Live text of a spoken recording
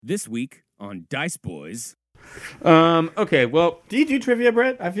This week on Dice Boys. Okay, well, do you do trivia,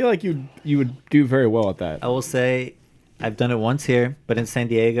 Brett? I feel like you would do very well at that. I will say I've done it once here, but in San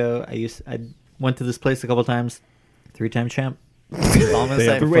Diego, I went to this place a couple times. 3-time champ. That's all I'm gonna They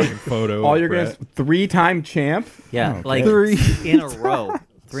say. have a fucking photo. All of you're Brett. gonna 3-time champ? Yeah, Okay. like 3 in a row.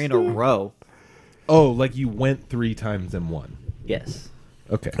 3 in a row. Oh, like you went 3 times and won. Yes.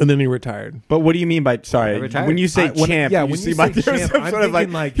 Okay. And then he retired. But what do you mean by sorry? Retired. When you say champ, yeah, you when see you my say there's champ, some I'm sort of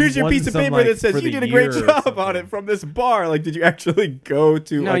thinking, like, here's you your won piece of some, paper like, that says for you the did a great year or job on something. it from this bar. Like, did you actually go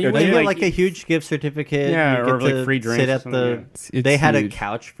to No, like you a went You to, get like- like a huge gift certificate. Yeah, you or, get like, to free drinks sit or at something, the. They had huge. a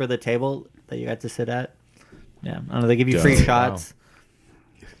couch for the table that you got to sit at. Yeah, I don't know. They give you Dope. free shots.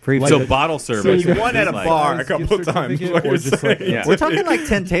 Free. So food. bottle service. you won at a Like- bar a Gift couple times. certificate What or you're just like- saying. Yeah. We're talking like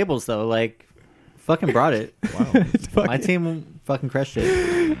 10 tables though. Like, fucking brought it. Wow. My team fucking crushed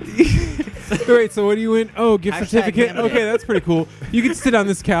it. Wait, so what do you win? Oh, gift Hashtag certificate. handle it. Okay, that's pretty cool. You can sit on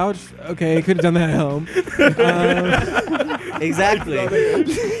this couch. Okay, could have done that at home. Exactly.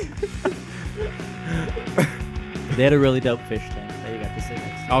 They had a really dope fish tank that you got to sit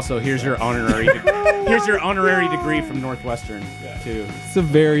next to. Also, here's your honorary degree from Northwestern too. It's a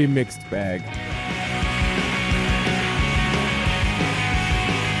very mixed bag.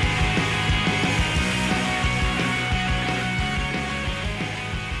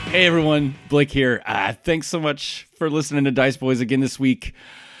 Hey everyone, Blake here. Thanks so much for listening to Dice Boys again this week.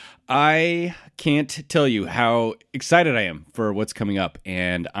 I can't tell you how excited I am for what's coming up,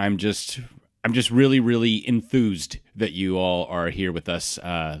 and I'm just really, really enthused that you all are here with us,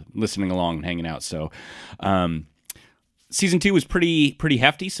 listening along and hanging out. So, season 2 was pretty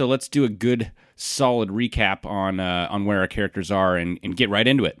hefty. So let's do a good, solid recap on where our characters are and get right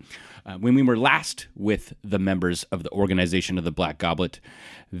into it. When we were last with the members of the Organization of the Black Goblet,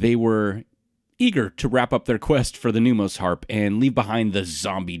 they were eager to wrap up their quest for the Numos Harp and leave behind the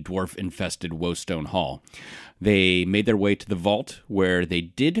zombie dwarf-infested Woestone Hall. They made their way to the vault, where they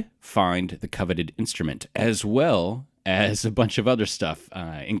did find the coveted instrument, as well as a bunch of other stuff,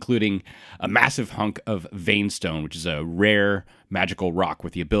 including a massive hunk of veinstone, which is a rare magical rock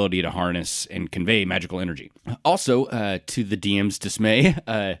with the ability to harness and convey magical energy. Also, to the DM's dismay,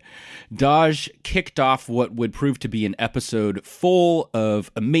 Dodge kicked off what would prove to be an episode full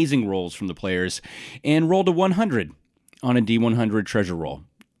of amazing rolls from the players and rolled a 100 on a D100 treasure roll,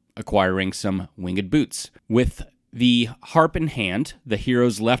 acquiring some winged boots. With the harp in hand, the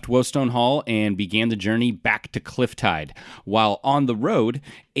heroes left Woestone Hall and began the journey back to Clifftide. While on the road,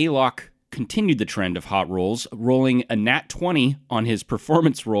 Alok continued the trend of hot rolls, rolling a nat 20 on his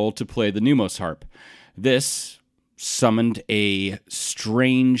performance roll to play the Numos Harp. This summoned a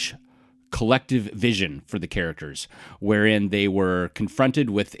strange collective vision for the characters, wherein they were confronted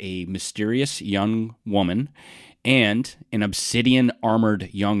with a mysterious young woman and an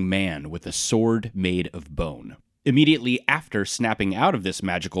obsidian-armored young man with a sword made of bone. Immediately after snapping out of this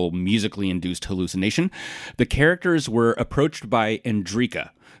magical, musically induced hallucination, the characters were approached by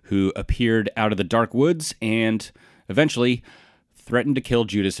Endrika, who appeared out of the dark woods and eventually threatened to kill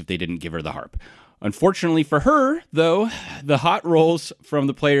Judas if they didn't give her the harp. Unfortunately for her, though, the hot rolls from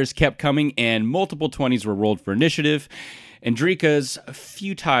the players kept coming and multiple 20s were rolled for initiative. Endrika's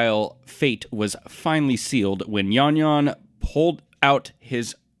futile fate was finally sealed when Yon pulled out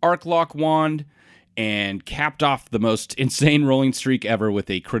his Arclock wand and capped off the most insane rolling streak ever with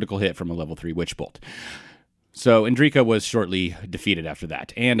a critical hit from a level 3 Witch Bolt. So Endrika was shortly defeated after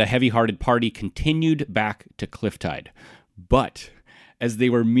that, and a heavy-hearted party continued back to Clifftide. But as they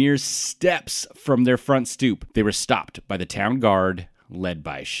were mere steps from their front stoop, they were stopped by the town guard led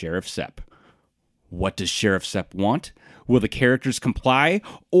by Sheriff Sepp. What does Sheriff Sepp want? Will the characters comply,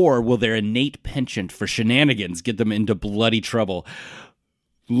 or will their innate penchant for shenanigans get them into bloody trouble?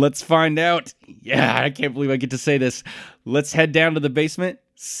 Let's find out. Yeah, I can't believe I get to say this. Let's head down to the basement,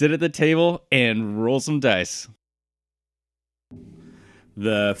 sit at the table, and roll some dice.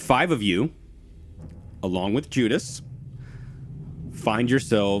 The 5 of you, along with Judas, find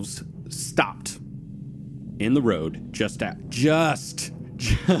yourselves stopped in the road just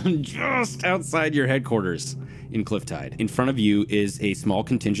outside your headquarters in Clifftide. In front of you is a small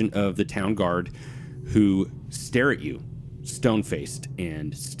contingent of the town guard who stare at you, stone-faced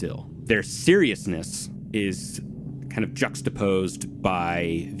and still. Their seriousness is kind of juxtaposed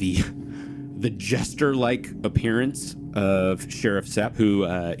by the jester-like appearance of Sheriff Sepp, who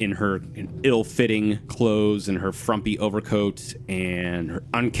in her ill-fitting clothes and her frumpy overcoat and her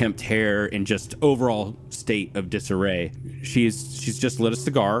unkempt hair and just overall state of disarray, she's just lit a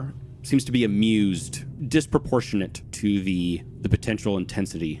cigar, seems to be amused, disproportionate to the potential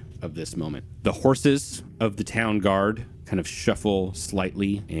intensity of this moment. The horses of the town guard kind of shuffle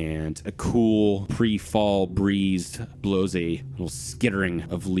slightly, and a cool pre-fall breeze blows a little skittering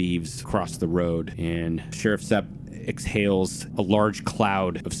of leaves across the road, and Sheriff Sepp exhales a large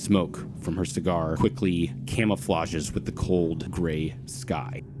cloud of smoke from her cigar, quickly camouflages with the cold gray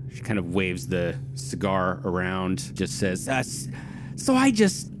sky. She kind of waves the cigar around, just says, so I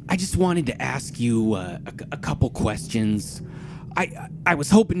just wanted to ask you a couple questions. I was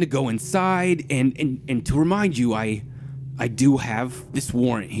hoping to go inside and to remind you I do have this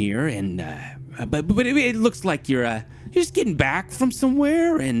warrant here, and but it looks like you're just getting back from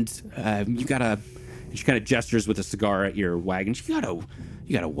somewhere, and you got a. She kind of gestures with a cigar at your wagon. You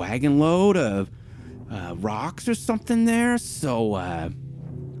got a wagon load of rocks or something there. So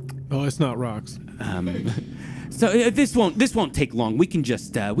Oh, it's not rocks. so this won't take long. We can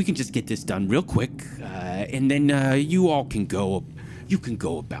just get this done real quick, and then you all can go. You can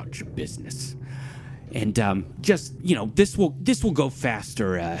go about your business, and just this will go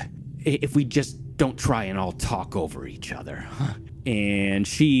faster if we just don't try and all talk over each other. And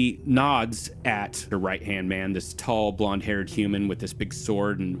she nods at her right-hand man, this tall, blonde-haired human with this big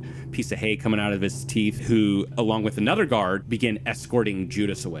sword and piece of hay coming out of his teeth, who, along with another guard, begin escorting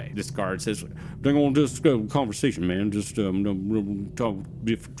Judas away. This guard says, "They're going to just conversation, man. Just talk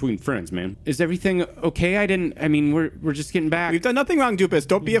between friends, man. Is everything okay? We're just getting back." We've done nothing wrong, Dupus.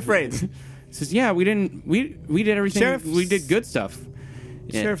 Don't be afraid. He says, "Yeah, we did everything. Sheriff- we did good stuff."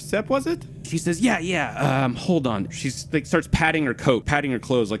 Yeah. Sheriff Sepp, was it? She says, yeah, hold on. She's like starts patting her coat, patting her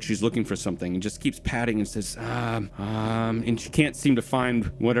clothes like she's looking for something, and just keeps patting and says, and she can't seem to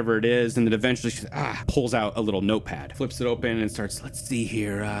find whatever it is, and then eventually she pulls out a little notepad, flips it open, and starts, let's see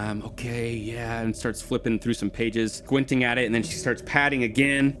here, okay, yeah, and starts flipping through some pages, squinting at it, and then she starts patting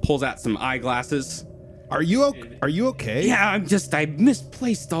again, pulls out some eyeglasses. Are you okay? Yeah, I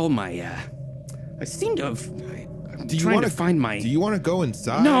misplaced all my, I seem to have... Do you trying want to find my... Do you want to go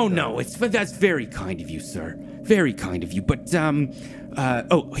inside? No, that's very kind of you, sir. Very kind of you. But,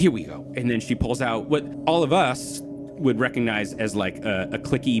 here we go. And then she pulls out what all of us would recognize as like a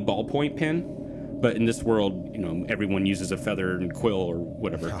clicky ballpoint pen. But in this world, everyone uses a feather and quill or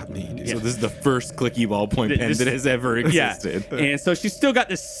whatever. Not me, dude. So this is the first clicky ballpoint pen that has ever existed. Yeah. And so she's still got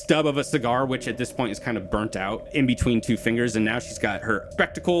this stub of a cigar, which at this point is kind of burnt out in between two fingers. And now she's got her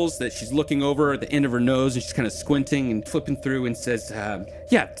spectacles that she's looking over at the end of her nose, and she's kind of squinting and flipping through and says,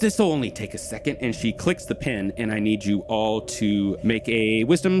 this will only take a second. And she clicks the pen, and I need you all to make a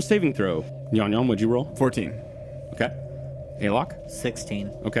wisdom saving throw. Yon, what'd you roll? 14. Okay. Alok?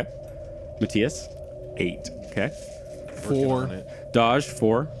 16. Okay. Matthias? 8. Okay. 4. Dodge,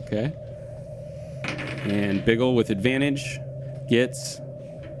 4. Okay. And Biggle with advantage gets...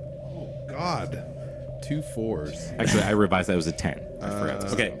 God. 2 4s. Actually, I revised that was a 10. I forgot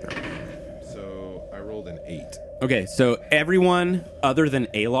to Okay. So I rolled an 8. Okay, so everyone other than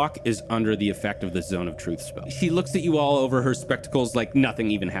Alok is under the effect of the Zone of Truth spell. She looks at you all over her spectacles like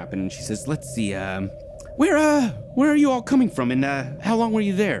nothing even happened, and she says, let's see, where are you all coming from, and how long were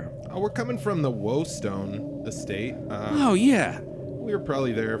you there? We're coming from the Woestone estate. Oh, yeah. We were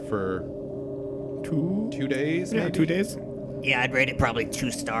probably there for 2 days. Yeah, maybe? 2 days. Yeah, I'd rate it probably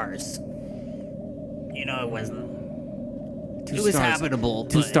 2 stars. It wasn't. It was stars. habitable.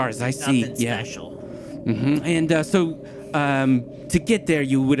 2 but stars, I see, nothing yeah. special. Mm-hmm. And so to get there,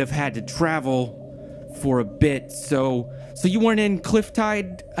 you would have had to travel for a bit. So you weren't in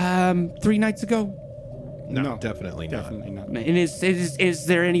Clifftide 3 nights ago? No, definitely not. Definitely not. And is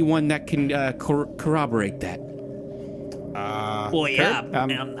there anyone that can corroborate that? Well, yeah.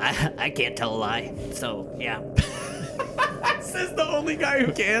 Kurt? I can't tell a lie. So, yeah. Says the only guy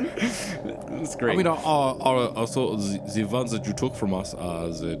who can. That's great. I mean, also the ones that you took from us,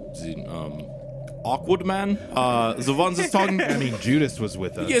 the awkward man, the ones that's talking. I mean, Judas was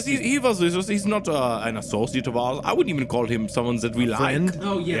with us. Yes, he was with us. He's not an associate of ours. I wouldn't even call him someone that we Friend? like.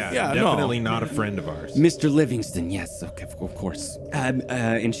 Oh, yes. Yeah, definitely not a friend of ours. Mr. Livingston, yes, okay, of course.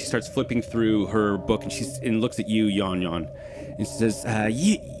 And she starts flipping through her book, and looks at you, Yon, and says,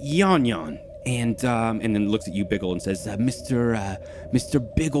 Yon, and then looks at you, Biggle, and says, Mr.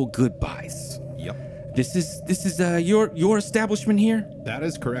 Biggle Goodbyes. Yep, This is your establishment here, that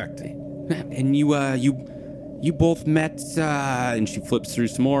is correct. and you both met. And she flips through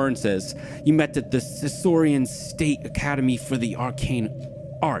some more and says, you met at the Sasorian State Academy for the Arcane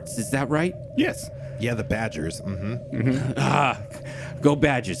Arts. Is that right? Yes. Yeah, the Badgers. Mm-hmm. Go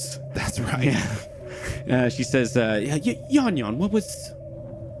Badgers. That's right. She says, Yon, what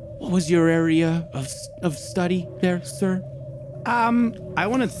was your area of study there, sir? I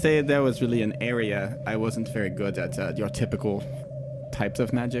wouldn't say there was really an area. I wasn't very good at your typical types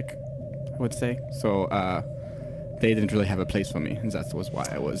of magic, I would say. So, they didn't really have a place for me, and that was why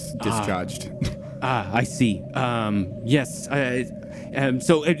I was discharged. I see. Yes.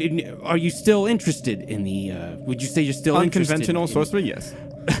 So, are you still interested in the? Would you say you're still Unconventional interested sorcery, yes.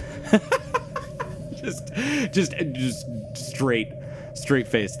 Just straight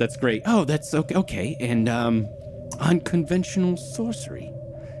face. That's great. Oh, that's okay. Okay, and unconventional sorcery.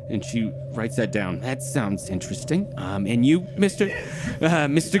 And she writes that down. That sounds interesting. And you, Mr.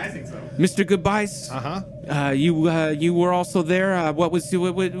 Goodbyes. You were also there. What was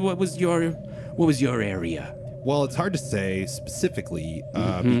your area? Well, it's hard to say specifically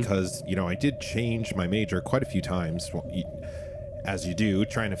because, I did change my major quite a few times, as you do,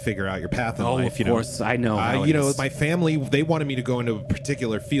 trying to figure out your path in life. Of course, I know. How it is. My family, they wanted me to go into a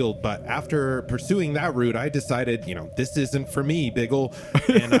particular field, but after pursuing that route, I decided, this isn't for me, Biggle,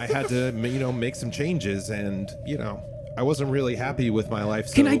 and I had to, make some changes, and, I wasn't really happy with my life.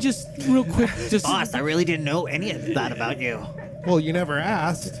 So. Can I just, real quick, Boss, I really didn't know any of that about you. Well, you never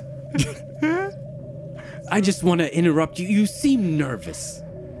asked. I just want to interrupt you. You seem nervous.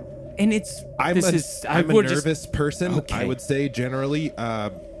 And I'm a nervous person, Okay. I would say, generally.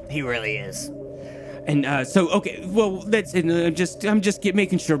 He really is. And okay, well, I'm just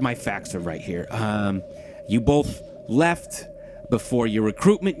making sure my facts are right here. You both left before your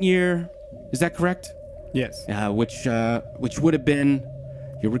recruitment year. Is that correct? Yes. Which would have been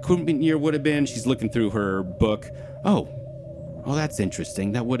your recruitment year would have been. She's looking through her book. Oh, that's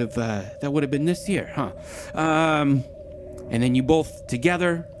interesting. That would have been this year, huh? And then you both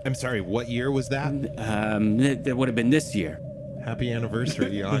together. I'm sorry, what year was that? That would have been this year. Happy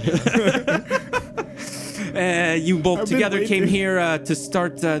anniversary, on You both I've been together came waiting. here to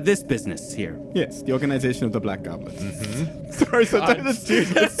start this business here. Yes, the Organization of the Black Goblins. Sorry, sometimes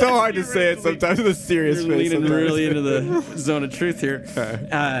it's so hard to say it sometimes with a serious You're face. leaning sometimes. really into the zone of truth here.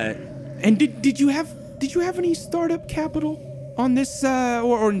 And did you have any startup capital on this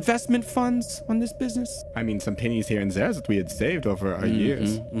or investment funds on this business? I mean, some pennies here and there that we had saved over our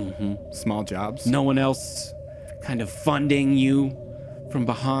years. Small jobs. No one else kind of funding you from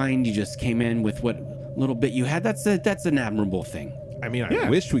behind. You just came in with what little bit you had. That's an admirable thing. I mean, I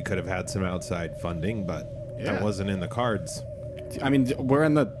wish we could have had some outside funding, but that wasn't in the cards. I mean, we're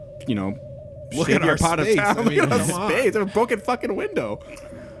in the, Look at shadier our part space. of town. I mean, Look at come our on. space. There's a broken fucking window.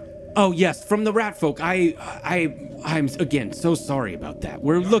 Oh yes, from the rat folk. I'm again so sorry about that.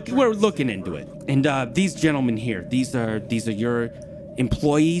 We're looking into it. And these gentlemen here, these are your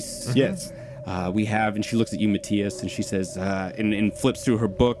employees. Yes. We have, and she looks at you, Matthias, and she says, and flips through her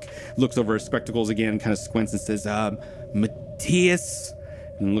book, looks over her spectacles again, kind of squints and says, Matthias,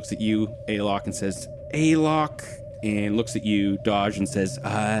 and looks at you, Alok, and says, Alok, and looks at you, Dodge, and says,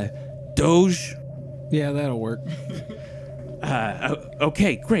 Doge. Yeah, that'll work.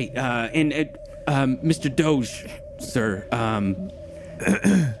 Okay, great. And Mr. Doge, sir,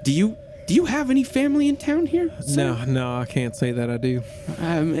 do you have any family in town here? Sir? No, I can't say that I do.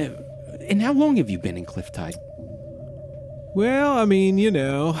 And how long have you been in Clifftide? Well, I mean,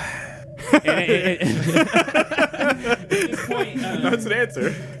 That's an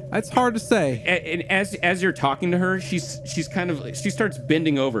answer. it's hard to say. And as you're talking to her, she starts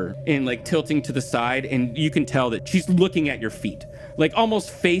bending over and like tilting to the side, and you can tell that she's looking at your feet, like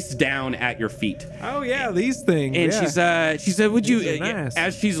almost face down at your feet. Oh yeah, these things. And yeah. she said, "Would you?" These are nice.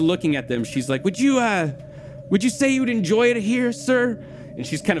 As she's looking at them, she's like, "Would you say you'd enjoy it here, sir?" And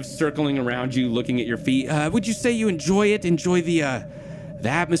she's kind of circling around you, looking at your feet. Would you say you enjoy it? Enjoy the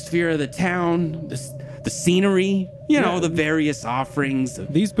atmosphere of the town, the scenery, the various offerings.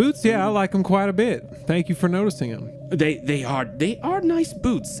 These boots, yeah, I like them quite a bit. Thank you for noticing them. They are nice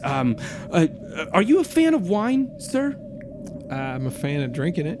boots. Are you a fan of wine, sir? I'm a fan of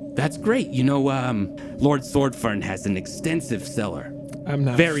drinking it. That's great. Lord Swordfern has an extensive cellar. I'm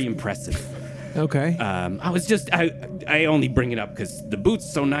not Very impressive. Okay. I only bring it up because the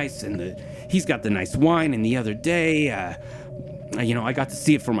boot's so nice, and he's got the nice wine. And the other day, I got to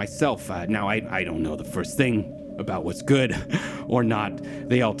see it for myself. Now I don't know the first thing about what's good or not.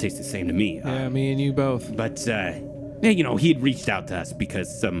 They all taste the same to me. Yeah, me and you both. But he'd reached out to us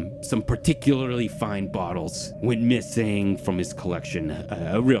because some particularly fine bottles went missing from his collection.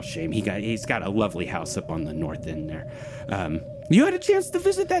 A real shame. He's got a lovely house up on the north end there. You had a chance to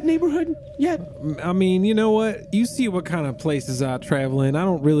visit that neighborhood yet? I mean, you know what? You see what kind of places I travel in. I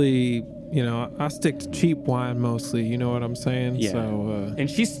don't really, I stick to cheap wine mostly. You know what I'm saying? Yeah. So,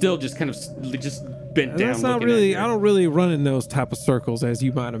 and she's still just kind of just bent down. that's not looking really. at you. I don't really run in those type of circles, as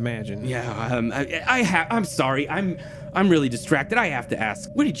you might imagine. Yeah. I'm sorry. I'm really distracted. I have to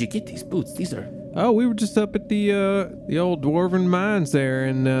ask. Where did you get these boots? These are. Oh, we were just up at the old dwarven mines there,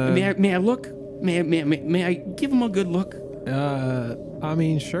 and May I look? May I give him a good look? I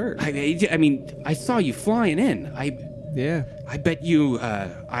mean, sure. I mean, I saw you flying in. Yeah. I bet you,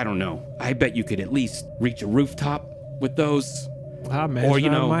 I don't know. I bet you could at least reach a rooftop with those. I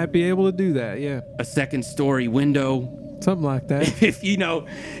imagine I might be able to do that, yeah. A second story window. Something like that. If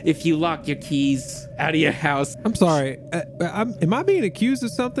you lock your keys out of your house. I'm sorry. Am I being accused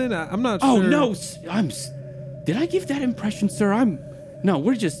of something? I'm not sure. Oh, no. Did I give that impression, sir? No,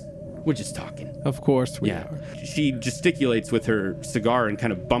 we're just talking. Of course we are. She gesticulates with her cigar and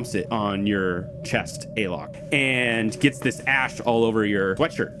kind of bumps it on your chest, Alok, and gets this ash all over your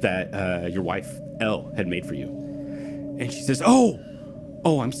sweatshirt that your wife, Elle, had made for you. And she says, oh,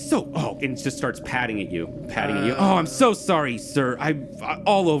 and just starts patting at you. Oh, I'm so sorry, sir. I'm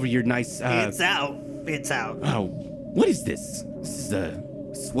all over your nice... It's out. Oh, what is this? This is a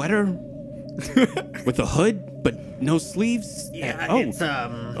sweater with a hood, but no sleeves? Yeah, it's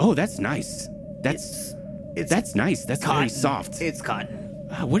Oh, that's nice. That's nice. That's cotton. very soft. It's cotton.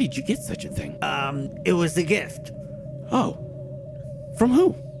 Where did you get such a thing? It was a gift. Oh. From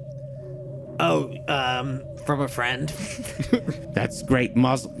who? Oh, from a friend. That's great.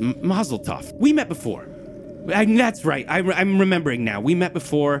 Mazel tov. We met before. That's right. I'm remembering now. We met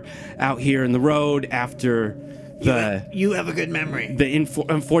before out here in the road after You have a good memory. The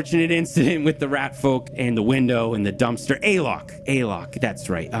unfortunate incident with the rat folk and the window and the dumpster. Alok, that's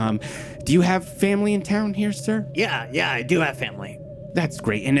right. Do you have family in town here, sir? Yeah, I do have family. That's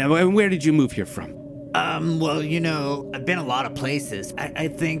great. And where did you move here from? Well, I've been a lot of places. I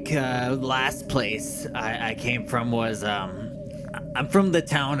think last place I came from was I'm from the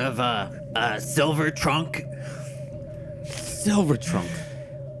town of Silver Trunk. Silver Trunk.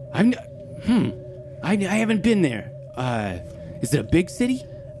 I haven't been there. Is it a big city?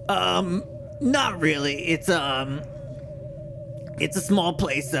 Not really. It's a small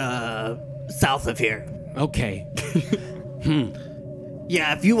place south of here. Okay.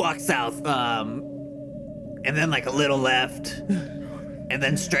 Yeah, if you walk south, and then like a little left, and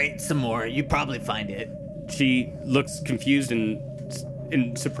then straight some more, you probably find it. She looks confused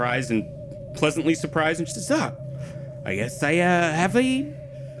and surprised and pleasantly surprised, and she says, I guess I have a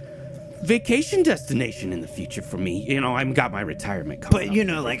vacation destination in the future for me. I've got my retirement coming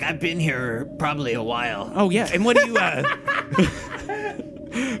up. But I've been here probably a while. Oh yeah, and what do you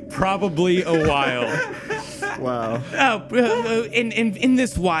Probably a while. Wow. In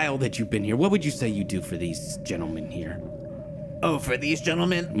this while that you've been here, what would you say you do for these gentlemen here? Oh, for these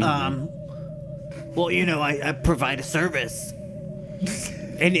gentlemen? Mm-hmm. Well, I provide a service.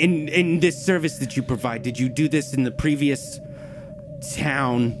 And in this service that you provide, did you do this in the previous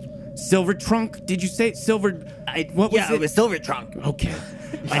town? Silver Trunk? Did you say Silver? What was it? It was Silver Trunk. Okay.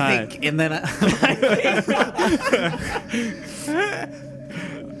 I think, and then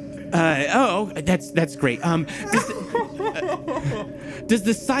that's great. Does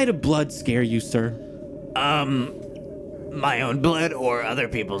the sight of blood scare you, sir? my own blood or other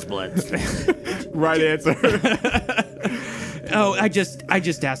people's blood. Right answer. Oh, I just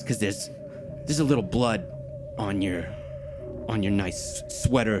asked because there's a little blood on your nice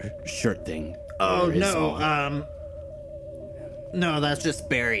sweater shirt thing. Oh no, no, that's just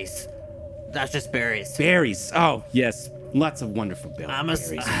berries. That's just berries. Berries. Oh yes, lots of wonderful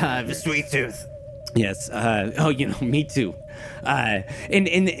berries. I have a sweet tooth. Yes. Me too. And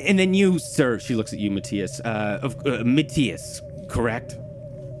then you, sir. She looks at you, Matthias. Matthias, correct?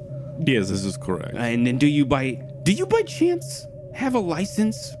 Yes, this is correct. And then do you by chance have a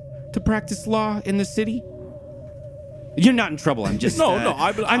license to practice law in the city? You're not in trouble. I'm just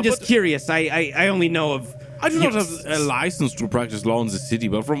I'm just curious. I only know of. I do not have a license to practice law in the city,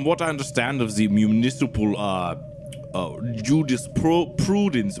 but from what I understand of the municipal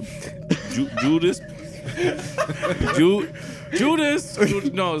jurisprudence,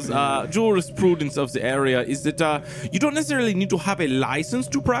 jurisprudence of the area is that you don't necessarily need to have a license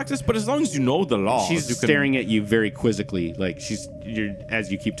to practice, but as long as you know the law. She's staring at you very quizzically, like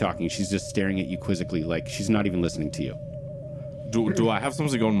as you keep talking, she's just staring at you quizzically, like she's not even listening to you. Do I have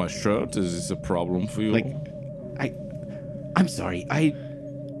something on my shirt? Is this a problem for you? I'm sorry.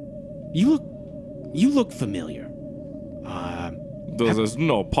 You look familiar. There's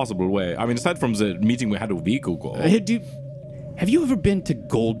no possible way. I mean, aside from the meeting we had a week ago. Have you ever been to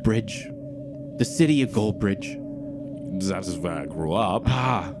Goldbridge? The city of Goldbridge? That is where I grew up.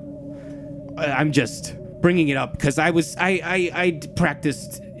 I'm just bringing it up because I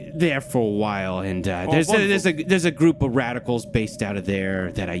practiced there for a while, and there's a group of radicals based out of there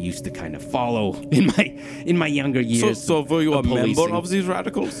that I used to kind of follow in my younger years. So were you a member of these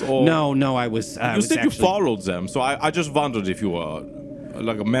radicals? Or? No, I was. You said you followed them, so I just wondered if you were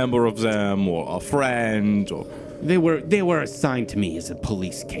like a member of them or a friend or? They were assigned to me as a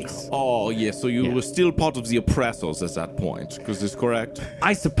police case. Oh, yeah, so you were still part of the oppressors at that point, because this correct?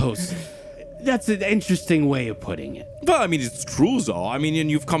 I suppose that's an interesting way of putting it. Well, I mean, it's true, though. I mean, and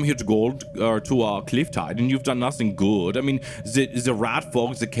you've come here to Clifftide, and you've done nothing good. I mean, the rat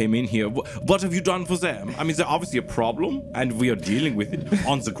folks that came in here, what have you done for them? I mean, they're obviously a problem, and we are dealing with it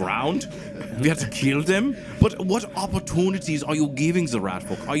on the ground. We have to kill them. But what opportunities are you giving the rat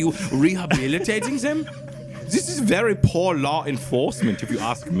folk? Are you rehabilitating them? This is very poor law enforcement, if you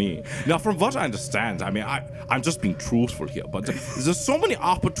ask me. Now, from what I understand, I mean, I'm just being truthful here, but there's so many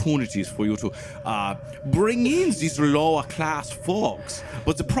opportunities for you to bring in these lower class folks.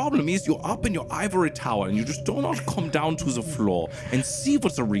 But the problem is you're up in your ivory tower and you just do not come down to the floor and see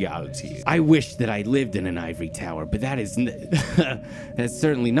what the reality is. I wish that I lived in an ivory tower, but that is that's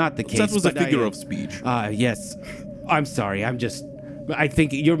certainly not the case. That was a figure of speech. Yes. I'm sorry. I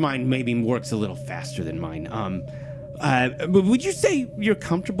think your mind maybe works a little faster than mine. But would you say you're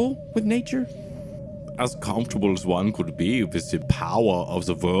comfortable with nature? As comfortable as one could be with the power of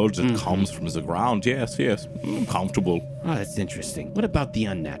the world that comes from the ground. Yes, I'm comfortable. Oh, that's interesting. What about the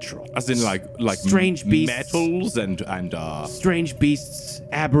unnatural? As in like strange beasts, metals and strange beasts,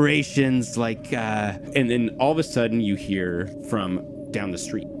 aberrations, like And then all of a sudden you hear from down the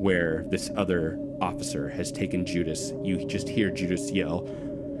street where this other officer has taken Judas. You just hear Judas yell,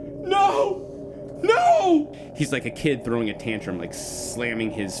 "No! No!" He's like a kid throwing a tantrum, like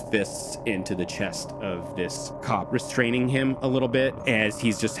slamming his fists into the chest of this cop, restraining him a little bit as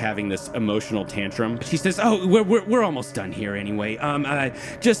he's just having this emotional tantrum. She says, "Oh, we're almost done here anyway.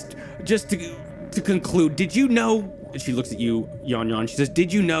 Just to conclude, did you know?" She looks at you, Yon. She says,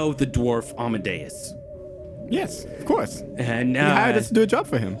 "Did you know the dwarf Amadeus?" Yes, of course. And He hired us to do a job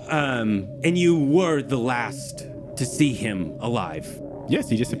for him. And you were the last to see him alive. Yes,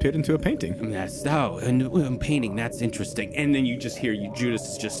 he just appeared into a painting. And painting, that's interesting. And then you just hear Judas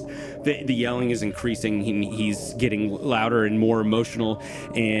is just, the yelling is increasing. He's getting louder and more emotional.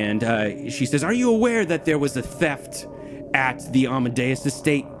 And she says, "Are you aware that there was a theft at the Amadeus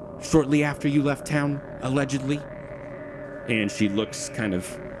estate shortly after you left town, allegedly?" And she looks kind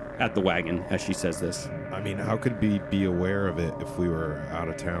of at the wagon as she says this. I mean, how could we be aware of it if we were out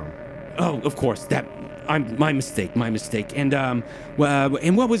of town? Oh, of course. My mistake. And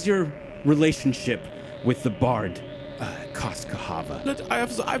what was your relationship with the bard, Koskahava? I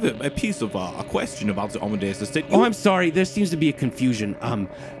have a piece of a question about the Amadeus estate. Oh, I'm sorry. There seems to be a confusion.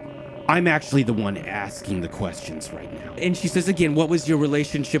 I'm actually the one asking the questions right now. And she says again, what was your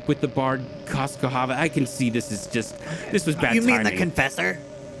relationship with the bard, Koskahava? I can see this was bad You mean the timing. Confessor?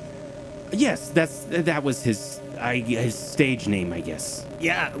 Yes, that was his stage name, I guess.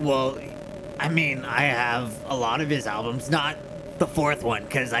 Yeah, well, I mean, I have a lot of his albums, not the fourth one,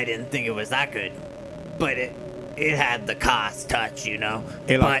 because I didn't think it was that good. But it had the Koss touch, you know?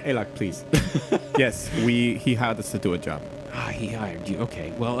 Alok, please. Yes, he hired us to do a job. He hired you.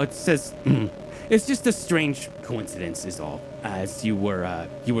 Okay. Well, it says it's just a strange coincidence, is all. As you were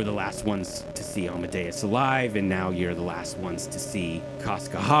the last ones to see Amadeus alive, and now you're the last ones to see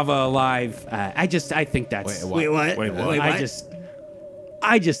Koskahava alive. I think that's. Wait, what?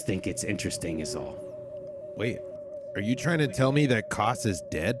 I just think it's interesting, is all. Wait, are you trying to tell me that Koss is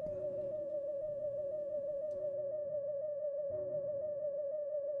dead?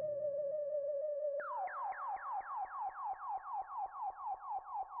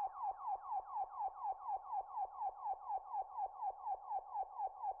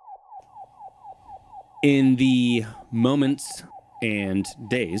 In the moments and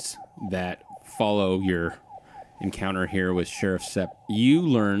days that follow your encounter here with Sheriff Sepp, you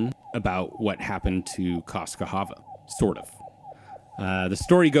learn about what happened to Koskahava, sort of. The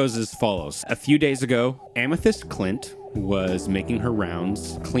story goes as follows. A few days ago, Amethyst Clint was making her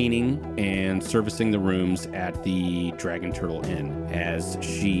rounds, cleaning and servicing the rooms at the Dragon Turtle Inn. As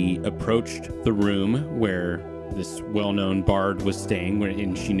she approached the room where this well-known bard was staying,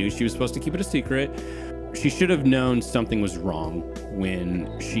 and she knew she was supposed to keep it a secret, she should have known something was wrong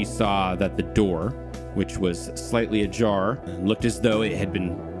when she saw that the door, which was slightly ajar, looked as though it had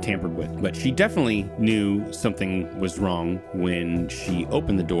been tampered with. But she definitely knew something was wrong when she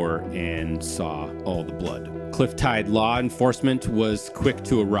opened the door and saw all the blood. Clifftide law enforcement was quick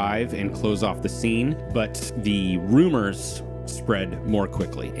to arrive and close off the scene, but the rumors spread more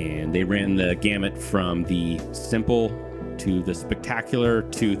quickly, and they ran the gamut from the simple to the spectacular,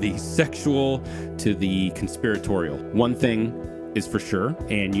 to the sexual, to the conspiratorial. One thing is for sure,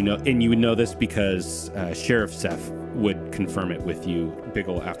 and you would know this because Sheriff Seth would confirm it with you,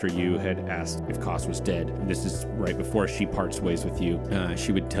 Biggle, after you had asked if Koss was dead. This is right before she parts ways with you.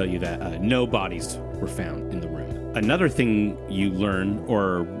 She would tell you that no bodies were found in the room. Another thing you learn,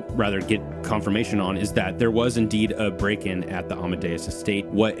 or rather get confirmation on, is that there was indeed a break-in at the Amadeus estate.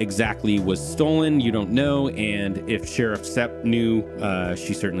 What exactly was stolen, you don't know, and if Sheriff Sepp knew,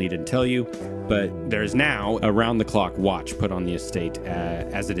 she certainly didn't tell you. But there's now a round-the-clock watch put on the estate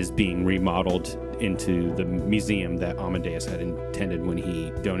as it is being remodeled into the museum that Amadeus had intended when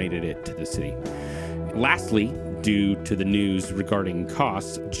he donated it to the city. Lastly, due to the news regarding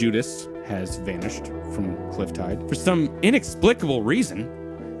Koss, Judas has vanished from Clifftide. For some inexplicable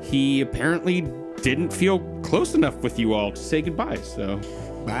reason, he apparently didn't feel close enough with you all to say goodbye, so...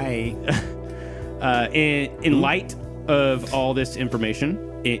 Bye. In light of all this information,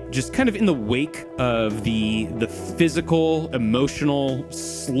 it just kind of in the wake of the physical, emotional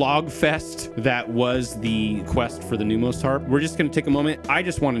slogfest that was the quest for the Numos harp, we're just going to take a moment. I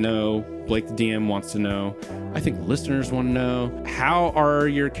just want to know, Blake the DM wants to know, I think the listeners want to know, how are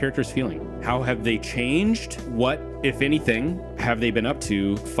your characters feeling? How have they changed? What, if anything, have they been up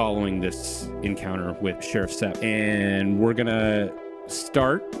to following this encounter with Sheriff Sepp? And we're going to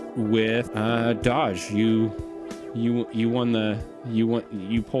start with Dodge. You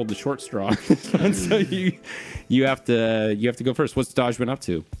pulled the short straw. So you have to go first. What's Dodge been up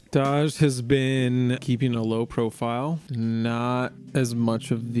to? Dodge has been keeping a low profile, not as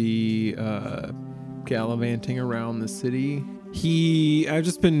much of the gallivanting around the city. I've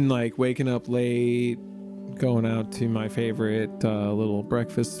just been like waking up late, going out to my favorite little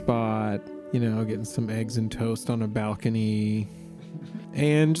breakfast spot, getting some eggs and toast on a balcony,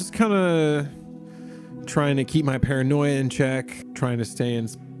 and just kind of trying to keep my paranoia in check, trying to stay in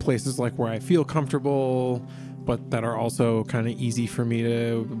places like where I feel comfortable, but that are also kind of easy for me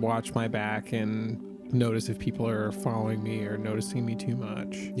to watch my back and notice if people are following me or noticing me too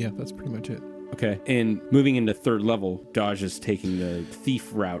much. Yeah, that's pretty much it. Okay, and moving into third level, Dodge is taking the thief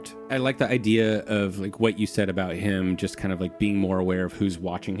route. I like the idea of like what you said about him just kind of like being more aware of who's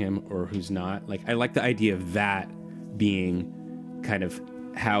watching him or who's not. Like I like the idea of that being kind of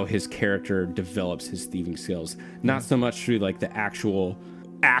how his character develops his thieving skills. Not so much through like the actual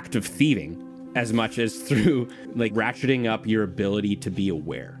act of thieving as much as through like ratcheting up your ability to be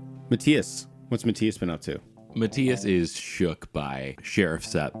aware. Matthias, what's Matthias been up to? Matthias is shook by Sheriff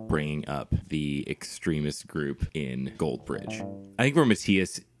Sepp bringing up the extremist group in Goldbridge. I think for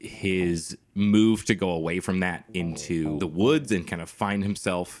Matthias, his move to go away from that into the woods and kind of find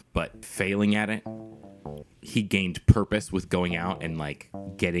himself, but failing at it, he gained purpose with going out and like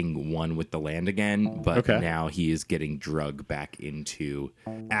getting one with the land again, but now he is getting drugged back into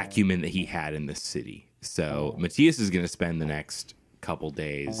acumen that he had in the city. So Matthias is going to spend the next couple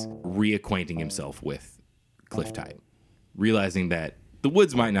days reacquainting himself with Clifftide, realizing that the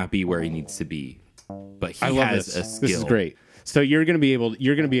woods might not be where he needs to be, but he has a skill. This is great. So you're going to be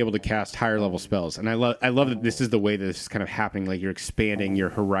able to cast higher level spells, and I love that this is the way that this is kind of happening. Like you're expanding your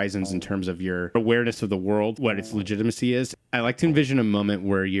horizons in terms of your awareness of the world, what its legitimacy is. I like to envision a moment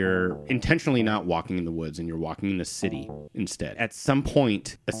where you're intentionally not walking in the woods and you're walking in the city instead. At some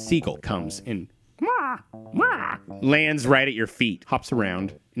point, a seagull comes and lands right at your feet, hops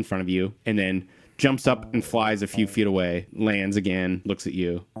around in front of you, and then jumps up and flies a few feet away, lands again, looks at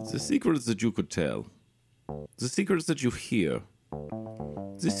you. The secrets that you could tell, the secrets that you hear,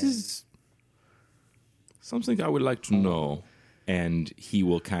 this is something I would like to know. And he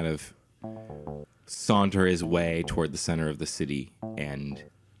will kind of saunter his way toward the center of the city and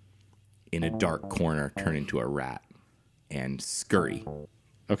in a dark corner turn into a rat and scurry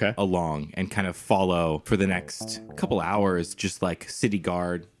along and kind of follow for the next couple hours, just like city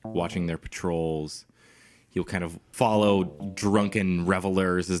guard watching their patrols. He'll kind of follow drunken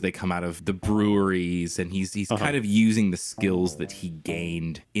revelers as they come out of the breweries, and he's kind of using the skills that he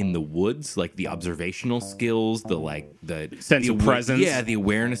gained in the woods, like the observational skills, the sense of presence, the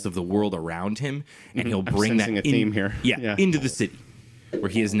awareness of the world around him, and he'll bring that a theme here, into the city, where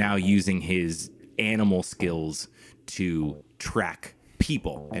he is now using his animal skills to track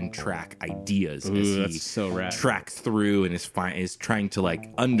people and track ideas as he tracks through and is trying to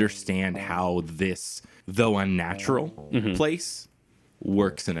like understand how this, though unnatural, place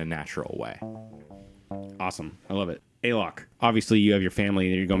works in a natural way. Awesome. I love it. Alok, obviously you have your family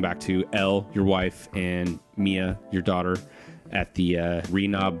and you're going back to Elle, your wife, and Mia, your daughter, at the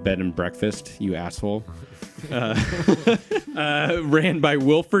Renob Bed and Breakfast, you asshole. Ran by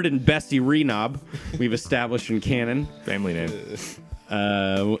Wilford and Bessie Renob. We've established in canon. Family name.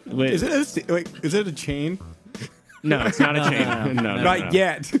 Is it a chain? No, it's not a chain. No, Not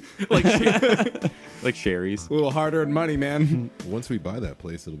yet. like Sherry's. A little hard-earned money, man. Once we buy that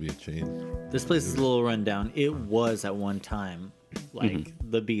place, it'll be a chain. This place is a little run down. It was at one time like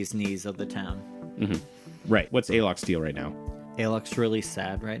the bee's knees of the town. Right. What's Alok's deal right now? Alok's really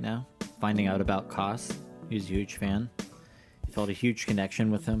sad right now, finding out about Koss. He's a huge fan. He felt a huge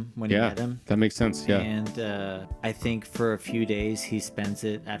connection with him when he met him. That makes sense. Yeah. And I think for a few days he spends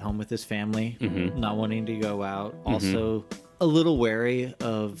it at home with his family, not wanting to go out. Also, a little wary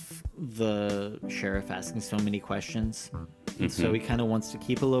of the sheriff asking so many questions. And so he kind of wants to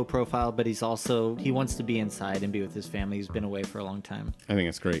keep a low profile, but he wants to be inside and be with his family. He's been away for a long time. I think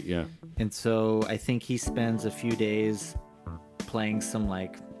it's great. Yeah. And so I think he spends a few days playing some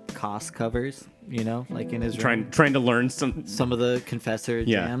like Koss covers, like in his room. Trying to learn some of the Confessor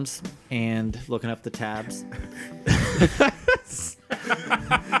Yeah. jams and looking up the tabs.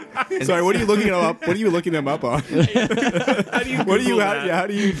 Sorry, what are you looking them up? What are you looking them up on? How do you Google that?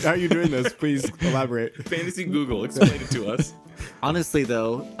 How are you doing this? Please elaborate. Fantasy Google, explain it to us. Honestly,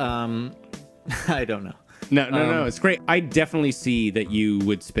 though, I don't know. No. It's great. I definitely see that you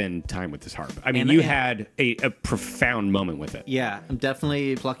would spend time with this harp. I mean, And- you had a profound moment with it. Yeah, I'm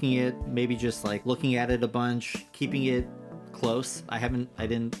definitely plucking it. Maybe just like looking at it a bunch, keeping it close. I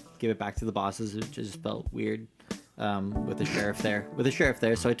didn't give it back to the bosses. It just felt weird with the sheriff there.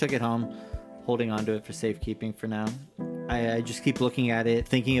 So I took it home, holding on to it for safekeeping for now. I just keep looking at it,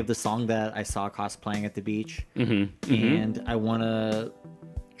 thinking of the song that I saw Koss playing at the beach, and I want to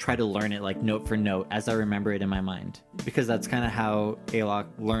try to learn it like note for note as I remember it in my mind, because that's kind of how Alok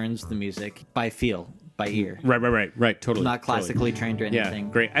learns the music, by feel, by ear. Right. Totally. Not classically trained or Yeah, anything.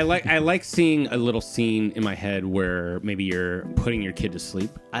 great. I like seeing a little scene in my head where maybe you're putting your kid to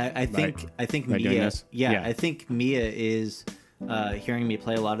sleep. I think doing Mia. this? Yeah, Yeah. I think Mia is hearing me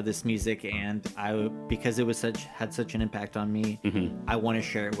play a lot of this music, and because it was had such an impact on me, I want to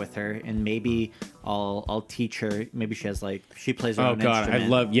share it with her, and maybe I'll teach her. Maybe she plays her Oh own god,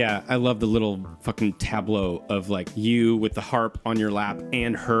 instrument. I love the little fucking tableau of like you with the harp on your lap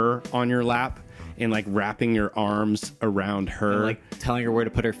and her on your lap, and like wrapping your arms around her, And, like telling her where to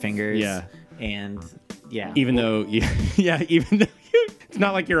put her fingers. Yeah. And yeah. even though it's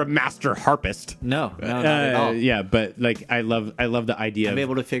not like you're a master harpist. No, not at all. Yeah, but like I love the idea I'm of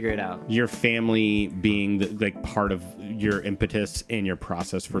able to figure it out. your family being like part of your impetus and your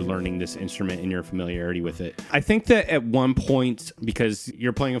process for learning this instrument and your familiarity with it. I think that at one point, because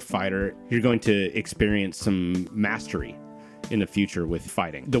you're playing a fighter, you're going to experience some mastery in the future with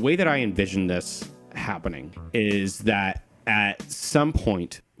fighting. The way that I envision this happening is that at some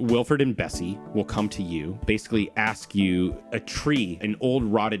point, Wilfred and Bessie will come to you, basically ask you, an old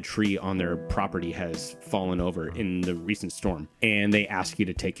rotted tree on their property has fallen over in the recent storm, and they ask you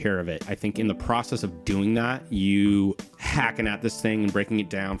to take care of it. I think in the process of doing that, you hacking at this thing and breaking it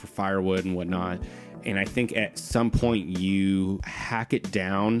down for firewood and whatnot. And I think at some point you hack it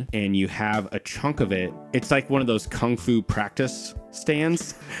down and you have a chunk of it. It's like one of those kung fu practice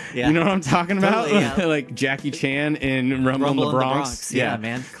stands. Yeah. You know what I'm talking about? Totally, yeah. Like Jackie Chan in Rumble in the Bronx. Yeah,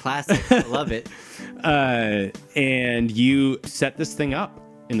 man. Classic. I love it. And you set this thing up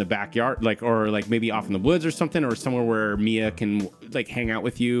in the backyard, or maybe off in the woods or something, or somewhere where Mia can like hang out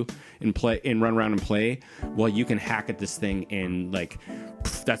with you and play and run around and play, while you can hack at this thing and like,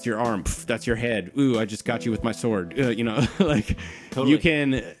 pff, that's your arm, pff, that's your head. Ooh, I just got you with my sword. Like Totally. you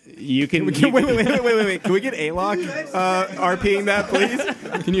can. Wait. Can we get Alok RPing that, please?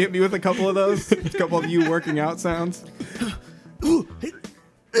 Can you hit me with a couple of those? A couple of you working out sounds?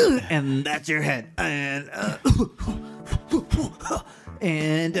 And that's your head.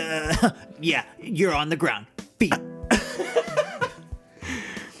 And yeah, you're on the ground. Feet.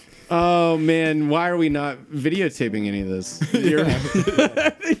 Oh man, why are we not videotaping any of this? Your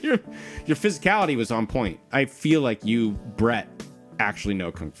physicality was on point. I feel like you, Brett, actually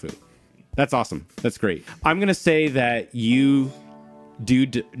know Kung Fu. That's awesome. That's great. I'm going to say that you do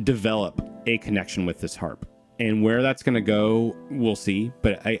develop a connection with this harp. And where that's going to go, we'll see.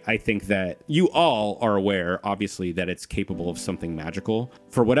 But I think that you all are aware, obviously, that it's capable of something magical.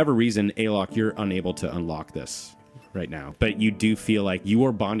 For whatever reason, Alok, you're unable to unlock this right now. But you do feel like you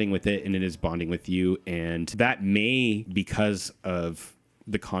are bonding with it and it is bonding with you. And that may because of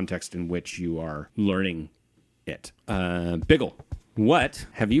the context in which you are learning it. Biggle, what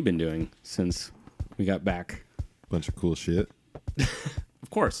have you been doing since we got back? Bunch of cool shit. Of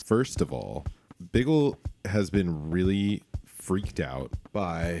course. First of all, Biggle has been really freaked out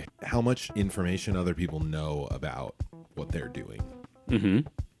by how much information other people know about what they're doing. Mm-hmm.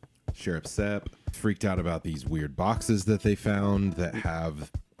 Sheriff Sepp freaked out about these weird boxes that they found that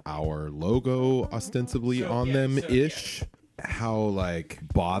have our logo ostensibly on them ish. How like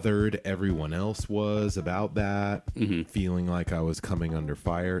bothered everyone else was about that, feeling like I was coming under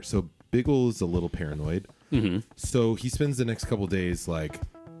fire. So Biggle is a little paranoid. So he spends the next couple days like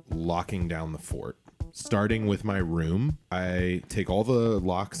locking down the fort. Starting with my room, I take all the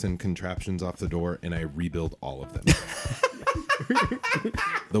locks and contraptions off the door and I rebuild all of them.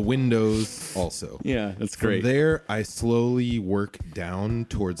 The windows also. Yeah, that's From great. there, I slowly work down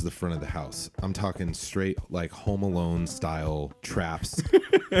towards the front of the house. I'm talking straight like Home Alone style traps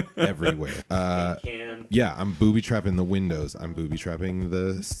everywhere. Yeah, I'm booby trapping the windows. I'm booby trapping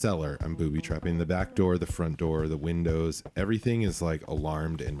the cellar. I'm booby trapping the back door, the front door, the windows. Everything is like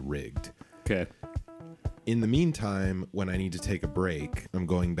alarmed and rigged. Okay. In the meantime, when I need to take a break, I'm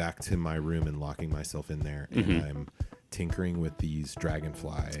going back to my room and locking myself in there, and I'm tinkering with these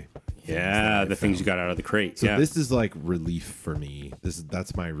dragonfly. Yeah, the things you got out of the crate. So yeah. this is like relief for me.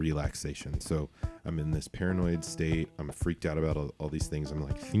 That's my relaxation. So I'm in this paranoid state. I'm freaked out about all these things. I'm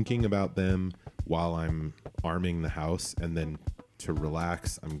like thinking about them while I'm arming the house, and then to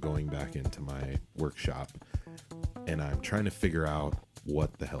relax, I'm going back into my workshop, and I'm trying to figure out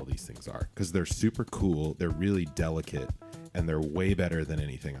what the hell these things are, because they're super cool. They're really delicate, and they're way better than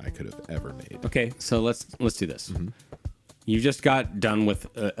anything I could have ever made. Okay, so let's do this. You just got done with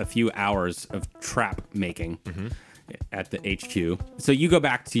a few hours of trap making at the HQ. So you go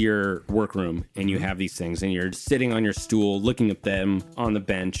back to your workroom and you have these things, and you're sitting on your stool looking at them on the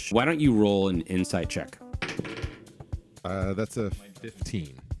bench. Why don't you roll an insight check? That's a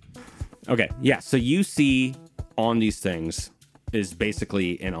 15. Okay, yeah. So you see on these things is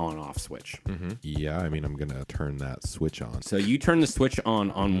basically an on-off switch. Yeah, I mean, I'm gonna turn that switch on. So you turn the switch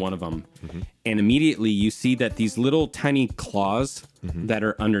on one of them, and immediately you see that these little tiny claws that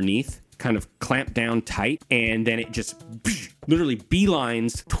are underneath kind of clamp down tight, and then it just literally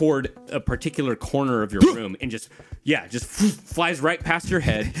beelines toward a particular corner of your room and just flies right past your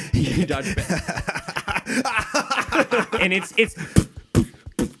head. You dodge it. And it's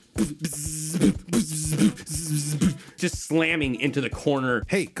just slamming into the corner.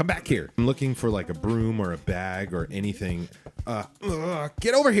 Hey, come back here. I'm looking for like a broom or a bag or anything.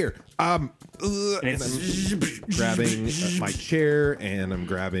 Get over here. And And it's I'm grabbing my chair, and I'm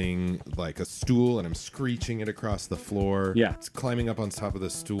grabbing like a stool, and I'm screeching it across the floor. Yeah. It's climbing up on top of the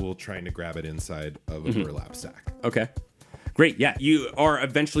stool, trying to grab it inside of a burlap sack. okay. Great. Yeah. You are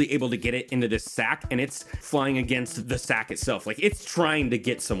eventually able to get it into this sack, and it's flying against the sack itself. Like it's trying to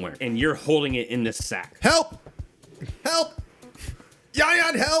get somewhere, and you're holding it in this sack. Help! Help!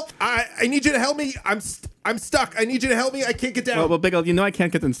 Yan, help! I need you to help me. I'm stuck. I need you to help me. I can't get down. Well, Biggle, you know I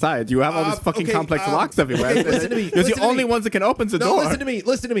can't get inside. You have all these fucking okay, complex locks everywhere. okay, listen to me, You're listen the to only me. ones that can open the No, door. listen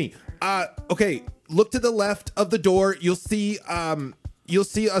to me. Okay, look to the left of the door. You'll see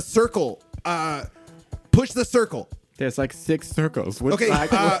a circle. Push the circle. There's like 6 circles. Which Okay, side-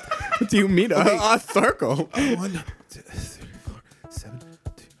 what do you mean a circle? 1, 2, 3, 4, 7,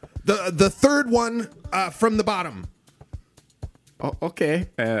 2. The third one from the bottom. Oh, okay.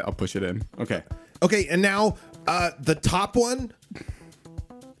 I'll push it in. Okay. Okay, and now the top one.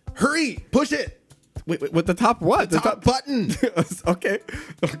 Hurry, push it. Wait, with the top what? The top button. Okay.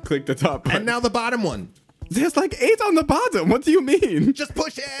 I'll click the top button. And now the bottom one. There's like 8 on the bottom. What do you mean? Just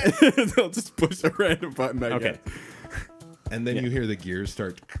push it. They'll just push a random button, I Okay. guess. And then you hear the gears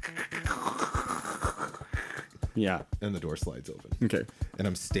start, Yeah. and the door slides open. Okay. And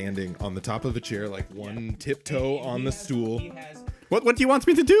I'm standing on the top of a chair, like one tiptoe on the stool. What do you want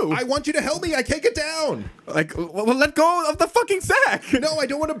me to do? I want you to help me. I can't get down. Like, well, let go of the fucking sack. No, I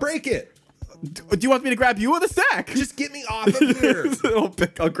don't want to break it. Do you want me to grab you or the sack? Just get me off of here.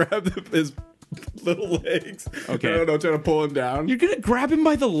 I'll grab his little legs. Okay. I don't know, trying to pull him down. You're gonna grab him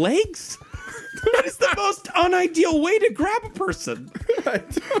by the legs? That is the most unideal way to grab a person. I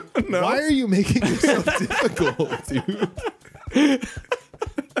don't know. Why are you making yourself difficult, dude?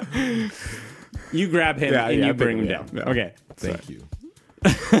 You grab him Yeah, and yeah, you I bring him pick down. him up, yeah. Okay. Thank you.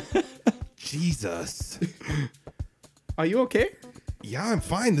 Jesus. Are you okay? Yeah, I'm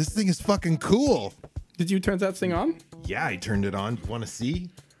fine. This thing is fucking cool. Did you turn that thing on? Yeah, I turned it on. Want to see?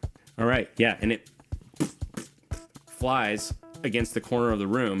 All right. Yeah, and it flies against the corner of the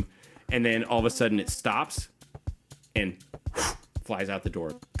room, and then all of a sudden it stops and flies out the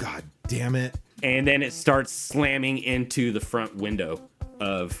door. God damn it. And then it starts slamming into the front window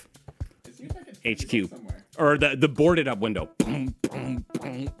of HQ. Or the boarded up window.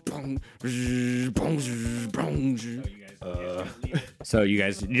 So you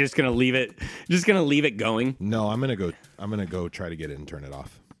guys, you're just gonna leave it going? No, I'm gonna go try to get it and turn it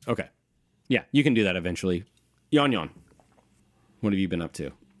off. Okay. Yeah, you can do that eventually. Yon, what have you been up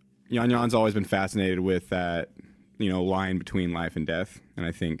to? Yan Yan's always been fascinated with that, line between life and death. And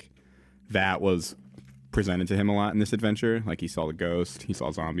I think that was presented to him a lot in this adventure. Like, he saw the ghost, he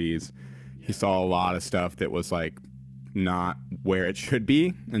saw zombies, he saw a lot of stuff that was, like, not where it should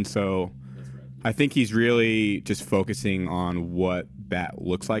be. And so I think he's really just focusing on what that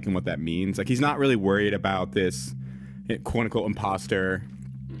looks like and what that means. Like, he's not really worried about this quote-unquote imposter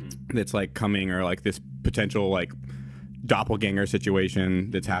that's, like, coming, or, like, this potential, like, doppelganger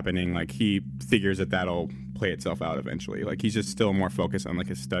situation that's happening. Like, he figures that that'll play itself out eventually. Like, he's just still more focused on, like,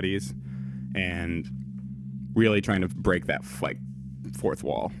 his studies and really trying to break that, like, fourth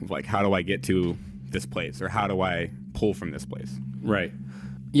wall of, like, how do I get to this place, or how do I pull from this place? Right.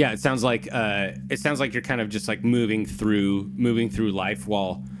 Yeah, it sounds like you're kind of just like moving through life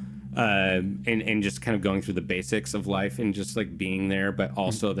while and just kind of going through the basics of life and just like being there, but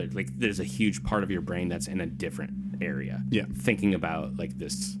also that like there's a huge part of your brain that's in a different area. Yeah. Thinking about like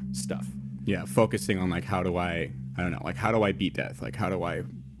this stuff. Yeah, focusing on like how do I don't know, like how do I beat death? Like how do I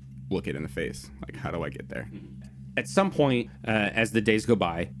look it in the face? Like how do I get there? At some point, as the days go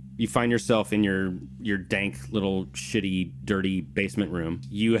by, you find yourself in your dank little shitty dirty basement room.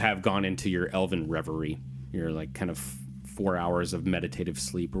 You have gone into your elven reverie. You're like kind of 4 hours of meditative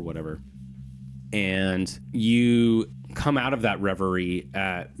sleep or whatever. And you come out of that reverie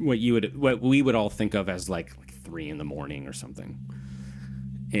at what we would all think of as like 3 a.m. or something.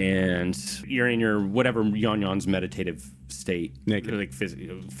 And you're in your whatever Yan Yan's meditative state, naked, like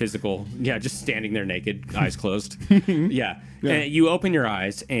physical, yeah, just standing there naked, eyes closed. Yeah. And you open your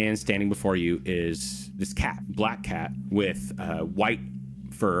eyes, and standing before you is this cat, black cat with white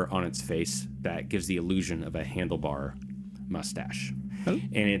fur on its face that gives the illusion of a handlebar mustache. Hello?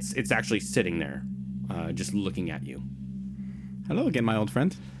 And it's actually sitting there, just looking at you. Hello again, my old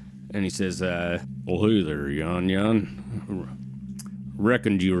friend. And he says, "Well, hey there, Yan Yan.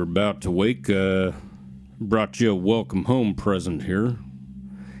 Reckoned you were about to wake. Brought you a welcome home present here."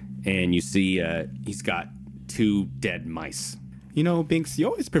 And you see he's got 2 dead mice. You know, Binks, you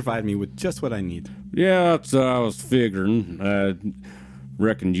always provide me with just what I need. Yeah, that's what I was figuring.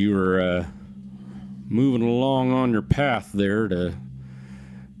 Reckoned you were moving along on your path there to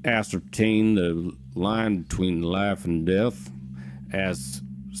ascertain the line between life and death as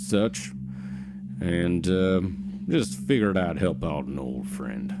such. And just figured I'd help out an old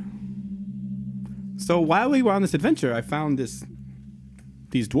friend. So while we were on this adventure, I found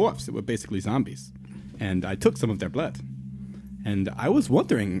these dwarfs that were basically zombies. And I took some of their blood. And I was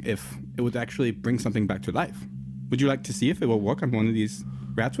wondering if it would actually bring something back to life. Would you like to see if it will work on one of these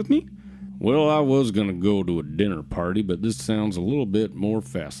rats with me? Well, I was going to go to a dinner party, but this sounds a little bit more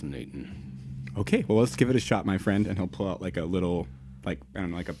fascinating. Okay, well, let's give it a shot, my friend. And he'll pull out like a little, like, I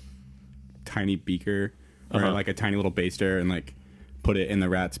don't know, like a tiny beaker or like a tiny little baster and like put it in the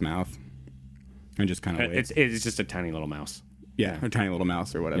rat's mouth and just kind of wait. It's just a tiny little mouse. Yeah, a tiny little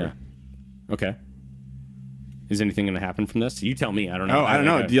mouse or whatever. Yeah. Okay. Is anything going to happen from this? You tell me. I don't know. Oh, I don't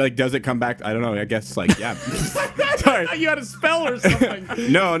know. Do you, like, does it come back? I don't know. I guess like yeah. Sorry, you had a spell or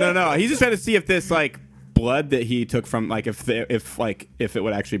something. No. He's just trying to see if this like blood that he took from like if it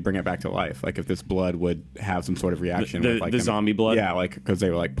would actually bring it back to life. Like if this blood would have some sort of reaction with like the zombie blood. Yeah, like because they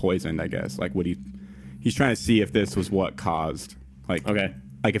were like poisoned. I guess like would he? He's trying to see if this was what caused like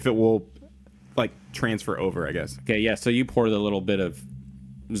like if it will like transfer over. I guess. Okay. Yeah. So you pour the little bit of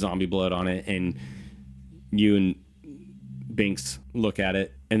zombie blood on it, and you and Binks look at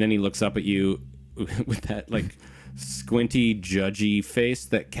it, and then he looks up at you with that like squinty, judgy face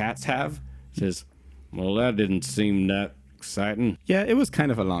that cats have. Says, "Well, that didn't seem that exciting." Yeah, it was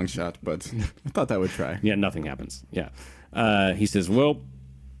kind of a long shot, but I thought I would try. Yeah, nothing happens. Yeah. He says, "Well,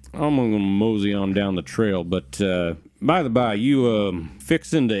 I'm gonna mosey on down the trail, but by the by, you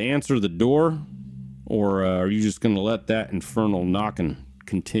fixing to answer the door, or are you just gonna let that infernal knocking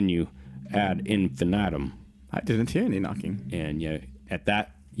continue ad infinitum?" I didn't hear any knocking. And yeah, at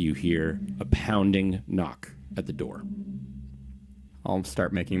that, you hear a pounding knock at the door. I'll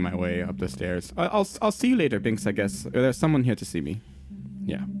start making my way up the stairs. I'll see you later, Binks, I guess. There's someone here to see me.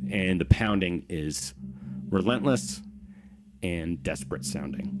 Yeah, and the pounding is relentless and desperate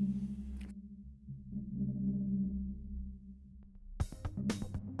sounding.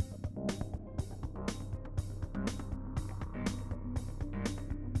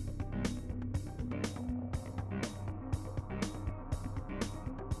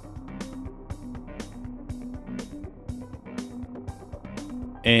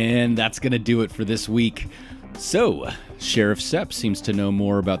 And that's going to do it for this week. So, Sheriff Sepp seems to know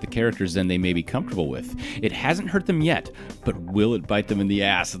more about the characters than they may be comfortable with. It hasn't hurt them yet, but will it bite them in the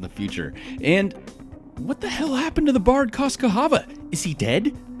ass in the future? And what the hell happened to the bard Koskahava? Is he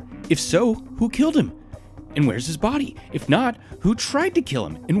dead? If so, who killed him? And where's his body? If not, who tried to kill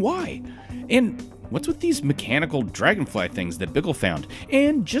him and why? And what's with these mechanical dragonfly things that Biggle found?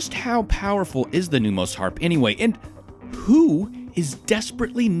 And just how powerful is the Numos harp anyway? And who is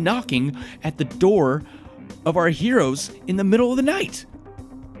desperately knocking at the door of our heroes in the middle of the night?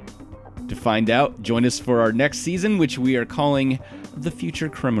 To find out, join us for our next season, which we are calling The Future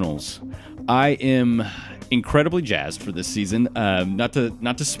Criminals. I am incredibly jazzed for this season. Not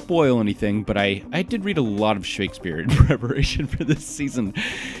to spoil anything, but I did read a lot of Shakespeare in preparation for this season,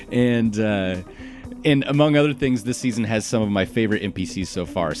 and among other things, this season has some of my favorite NPCs so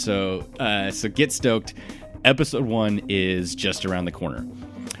far. So get stoked. Episode 1 is just around the corner.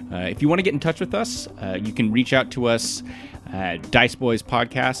 If you want to get in touch with us, you can reach out to us at Dice Boys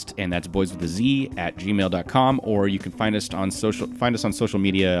Podcast, and that's boys with a Z at gmail.com, or you can find us on social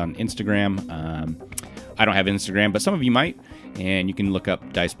media on Instagram. I don't have Instagram, but some of you might, and you can look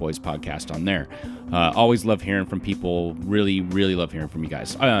up Dice Boys Podcast on there. Always love hearing from people. Really, really love hearing from you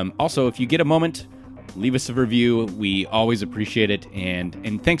guys. Also, if you get a moment, leave us a review. We always appreciate it,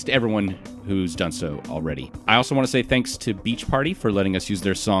 and thanks to everyone who's done so already. I also want to say thanks to Beach Party for letting us use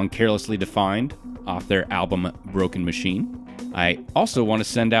their song Carelessly Defined off their album Broken Machine. I also want to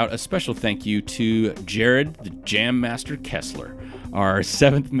send out a special thank you to Jared the Jam Master Kessler, our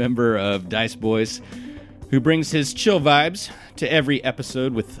 7th member of Dice Boys, who brings his chill vibes to every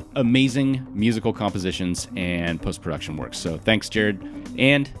episode with amazing musical compositions and post-production work. So thanks, Jared.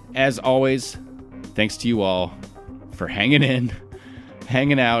 And as always, thanks to you all for hanging in,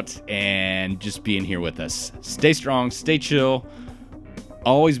 hanging out, and just being here with us. Stay strong, stay chill,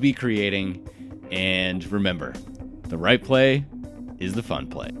 always be creating, and remember, the right play is the fun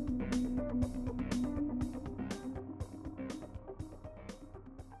play.